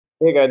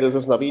Hey guys, this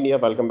is Naveen here.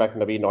 Welcome back to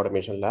Naveen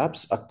Automation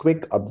Labs. A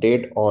quick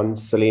update on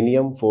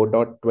Selenium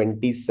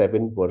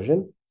 4.27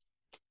 version.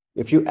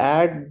 If you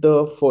add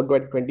the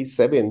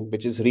 4.27,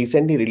 which is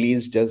recently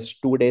released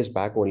just 2 days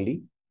back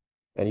only,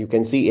 and you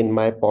can see in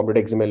my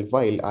pom.xml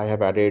file, I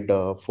have added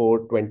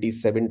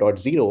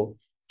 4.27.0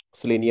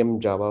 Selenium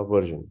Java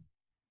version.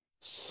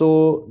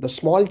 So the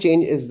small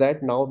change is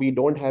that now we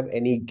don't have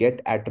any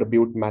get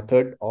attribute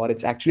method, or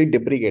it's actually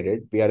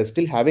deprecated. We are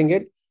still having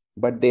it,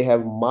 but they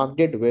have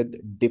marked it with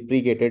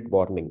deprecated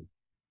warning,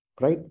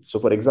 right? So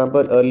for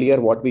example,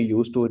 earlier what we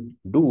used to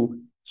do,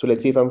 so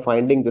let's see if I'm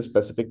finding this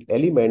specific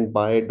element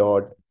by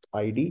dot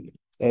id,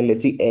 and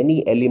let's see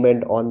any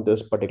element on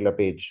this particular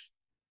page.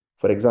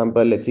 For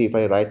example, let's see if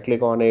I right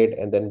click on it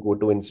and then go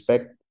to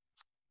inspect,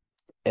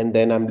 and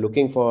then I'm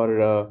looking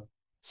for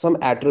some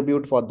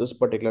attribute for this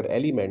particular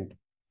element.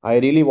 I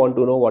really want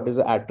to know what is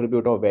the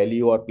attribute or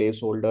value or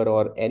placeholder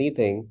or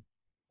anything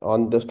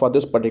on this for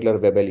this particular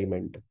web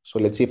element. So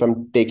let's see if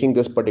I'm taking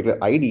this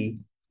particular ID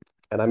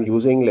and I'm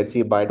using, let's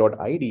say,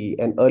 by.id.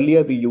 And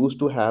earlier we used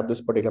to have this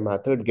particular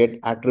method,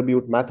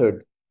 getAttribute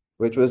method,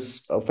 which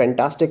was a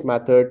fantastic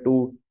method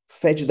to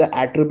fetch the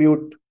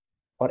attribute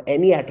or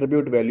any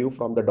attribute value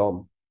from the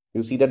DOM.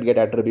 You see that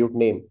getAttribute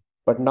name.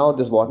 But now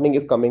this warning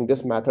is coming.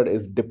 This method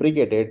is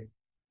deprecated.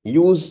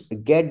 Use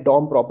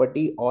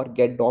getDomProperty or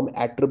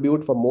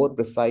getDomAttribute for more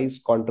precise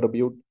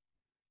contribute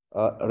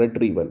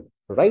retrieval,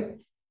 right?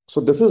 So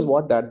this is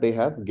what that they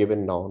have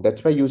given now.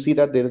 That's why you see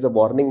that there is a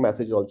warning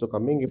message also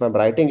coming. If I'm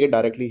writing it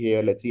directly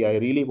here, let's see, I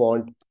really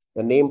want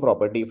the name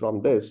property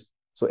from this.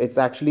 So it's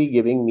actually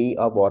giving me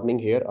a warning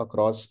here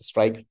across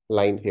strike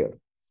line here.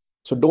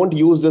 So don't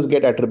use this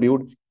get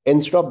attribute.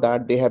 Instead of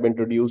that, they have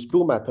introduced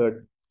two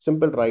methods,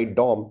 simple write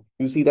DOM.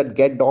 You see that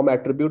get DOM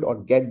attribute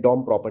or get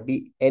DOM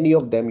property, any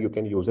of them you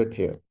can use it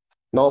here.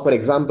 Now, for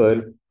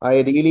example,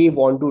 I really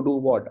want to do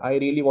what? I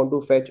really want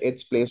to fetch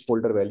its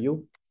placeholder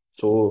value.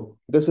 So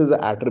this is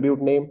the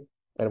attribute name,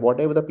 and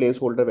whatever the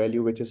placeholder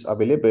value which is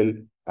available,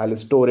 I'll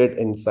store it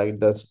inside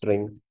the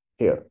string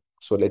here.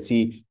 So let's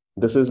see,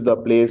 this is the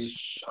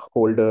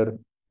placeholder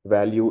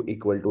value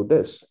equal to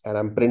this, and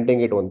I'm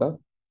printing it on the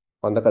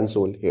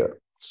console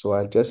here. So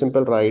I'll just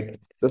simple write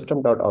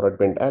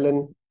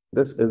system.out.println.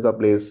 This is a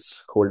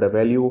placeholder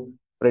value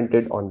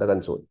printed on the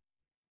console.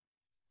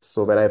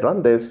 So when I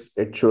run this,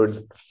 it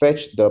should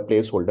fetch the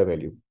placeholder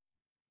value.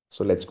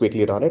 So let's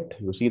quickly run it.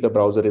 You see the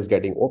browser is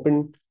getting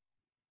open,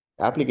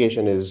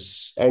 application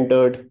is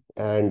entered,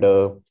 and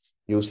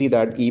you see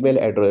that email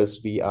address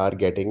we are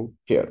getting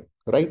here,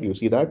 right? You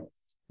see that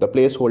the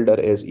placeholder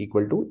is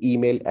equal to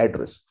email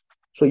address.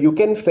 So you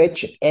can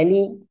fetch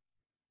any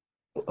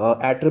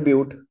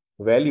attribute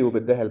value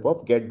with the help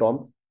of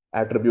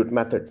getDomAttribute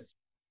method.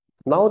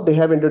 Now they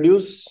have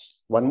introduced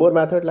one more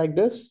method like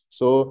this.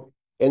 So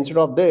instead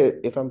of this,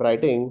 if I'm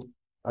writing,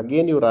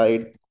 again you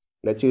write,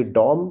 let's say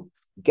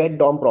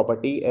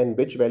getDomProperty and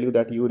which value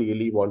that you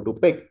really want to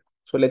pick.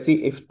 So let's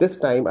see if this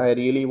time I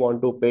really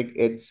want to pick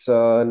its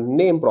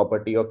name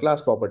property or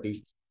class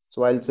property.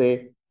 So I'll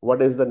say,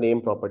 what is the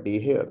name property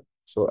here?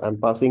 So I'm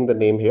passing the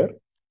name here,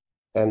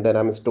 and then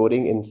I'm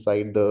storing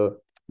inside the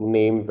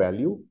name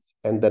value,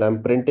 and then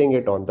I'm printing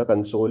it on the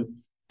console,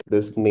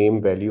 this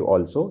name value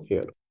also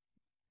here.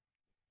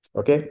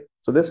 Okay,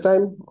 so this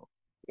time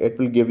it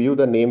will give you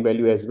the name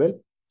value as well.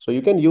 So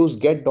you can use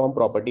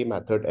getDomProperty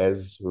method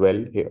as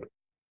well here.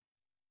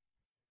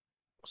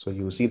 So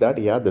you see that,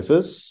 yeah, this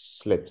is,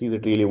 let's see, is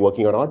it really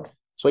working or not?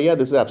 So yeah,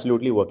 this is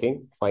absolutely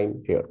working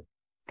fine here,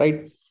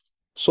 right?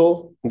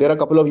 So there are a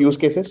couple of use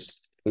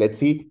cases. Let's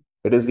see,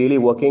 it is really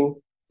working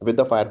with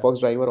the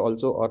Firefox driver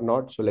also or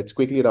not. So let's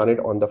quickly run it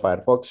on the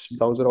Firefox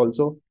browser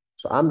also.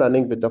 So I'm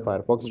running with the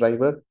Firefox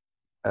driver,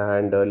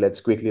 and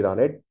let's quickly run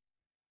it,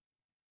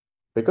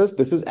 because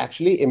this is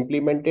actually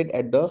implemented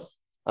at the,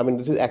 I mean,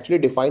 this is actually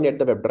defined at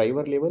the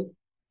WebDriver level.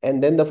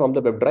 And then from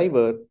the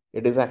WebDriver,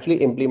 it is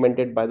actually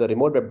implemented by the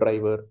remote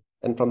WebDriver.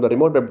 And from the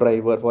remote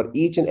WebDriver, for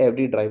each and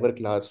every driver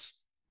class,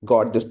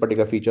 got this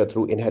particular feature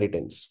through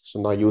inheritance. So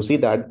now you see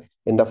that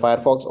in the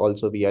Firefox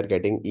also, we are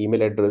getting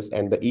email address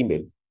and the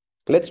email.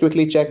 Let's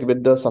quickly check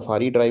with the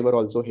Safari driver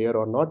also here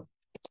or not,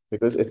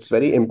 because it's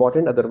very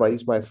important.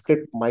 Otherwise, my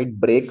script might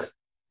break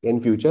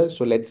in future.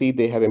 So let's see,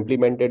 they have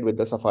implemented with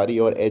the Safari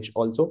or Edge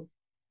also.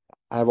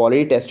 I have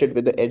already tested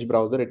with the Edge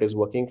browser. It is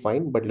working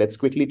fine, but let's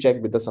quickly check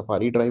with the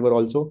Safari driver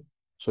also.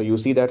 So you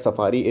see that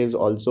Safari is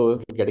also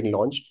getting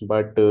launched,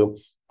 but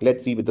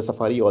let's see with the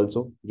Safari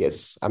also.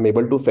 Yes, I'm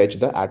able to fetch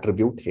the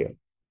attribute here.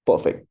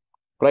 Perfect,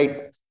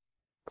 right?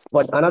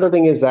 But another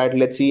thing is that,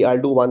 let's see,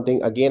 I'll do one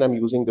thing. Again, I'm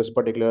using this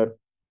particular,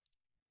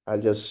 I'll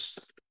just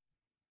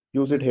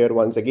use it here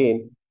once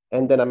again.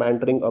 And then I'm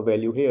entering a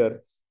value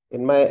here.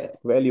 In my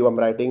value, I'm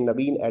writing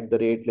Naveen at the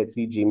rate, let's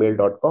see,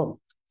 gmail.com.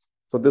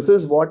 So this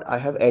is what I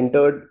have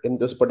entered in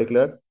this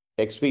particular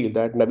text field,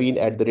 that Naveen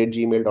at the rate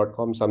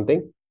gmail.com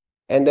something.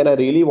 And then I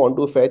really want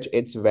to fetch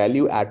its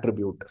value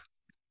attribute.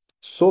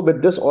 So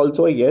with this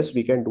also, yes,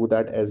 we can do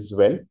that as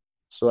well.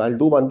 So I'll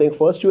do one thing.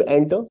 First, you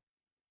enter.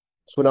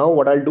 So now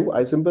what I'll do,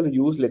 I simply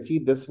use, let's see,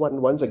 this one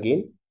once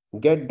again.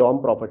 get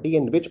DOM property,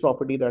 and which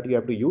property that you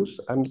have to use?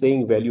 I'm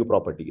saying value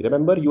property.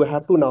 Remember, you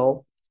have to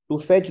now, to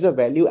fetch the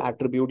value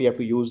attribute, you have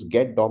to use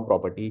get DOM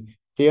property.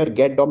 Here,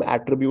 get DOM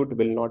attribute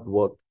will not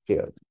work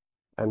here.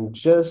 And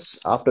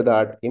just after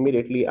that,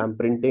 immediately I'm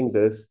printing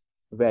this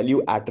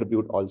value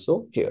attribute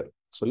also here.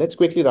 So let's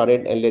quickly run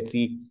it and let's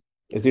see,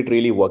 is it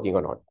really working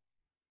or not?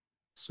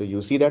 So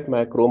you see that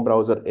my Chrome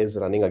browser is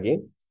running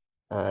again.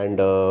 And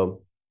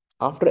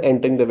after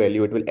entering the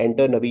value, it will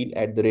enter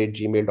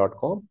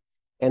naveen@gmail.com.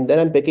 And then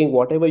I'm picking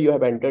whatever you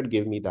have entered,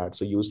 give me that.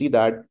 So you see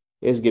that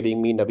is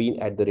giving me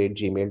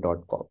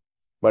naveen@gmail.com.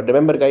 But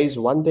remember, guys,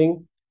 one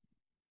thing,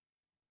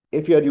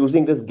 if you're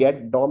using this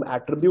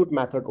getDomAttribute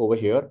method over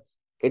here,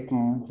 it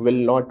will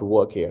not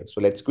work here. So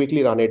let's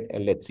quickly run it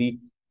and let's see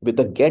with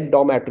the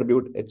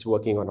getDomAttribute, it's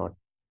working or not.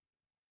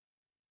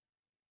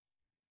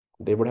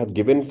 They would have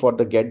given for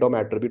the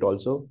getDomAttribute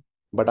also,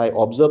 but I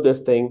observe this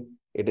thing,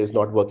 it is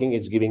not working.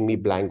 It's giving me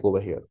blank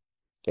over here.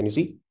 Can you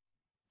see?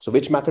 So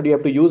which method you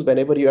have to use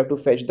whenever you have to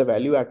fetch the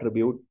value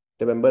attribute?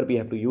 Remember, we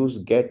have to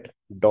use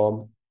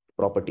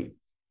getDomProperty.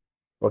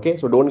 Okay,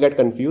 so don't get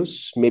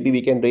confused. Maybe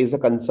we can raise a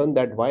concern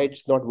that why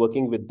it's not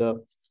working with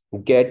the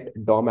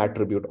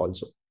getDomAttribute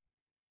also.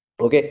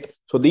 Okay,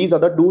 so these are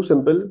the two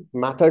simple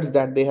methods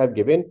that they have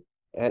given,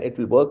 and it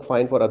will work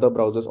fine for other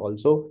browsers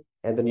also.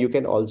 And then you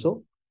can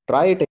also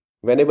try it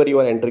whenever you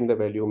are entering the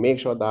value. Make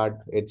sure that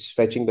it's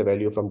fetching the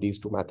value from these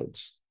two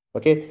methods.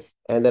 Okay,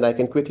 and then I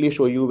can quickly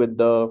show you with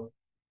the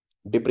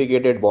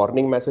deprecated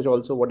warning message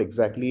also what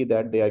exactly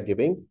that they are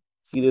giving.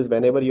 See this,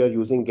 whenever you are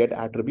using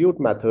getAttribute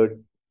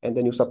method and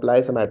then you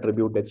supply some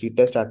attribute, let's see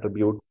test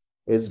attribute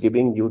is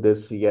giving you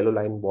this yellow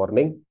line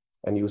warning,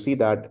 and you see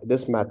that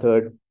this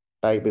method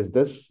type is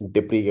this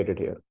deprecated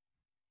here,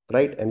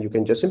 right? And you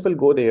can just simply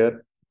go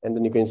there and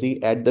then you can see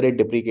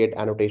 @deprecate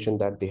annotation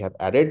that they have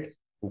added.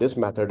 This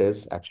method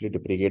is actually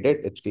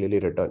deprecated. It's clearly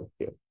written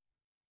here.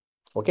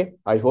 Okay,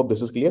 I hope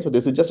this is clear. So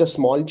this is just a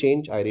small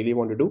change I really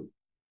want to do.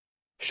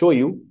 Show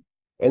you,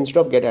 instead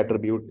of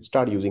getAttribute,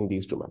 start using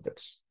these two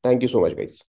methods. Thank you so much, guys.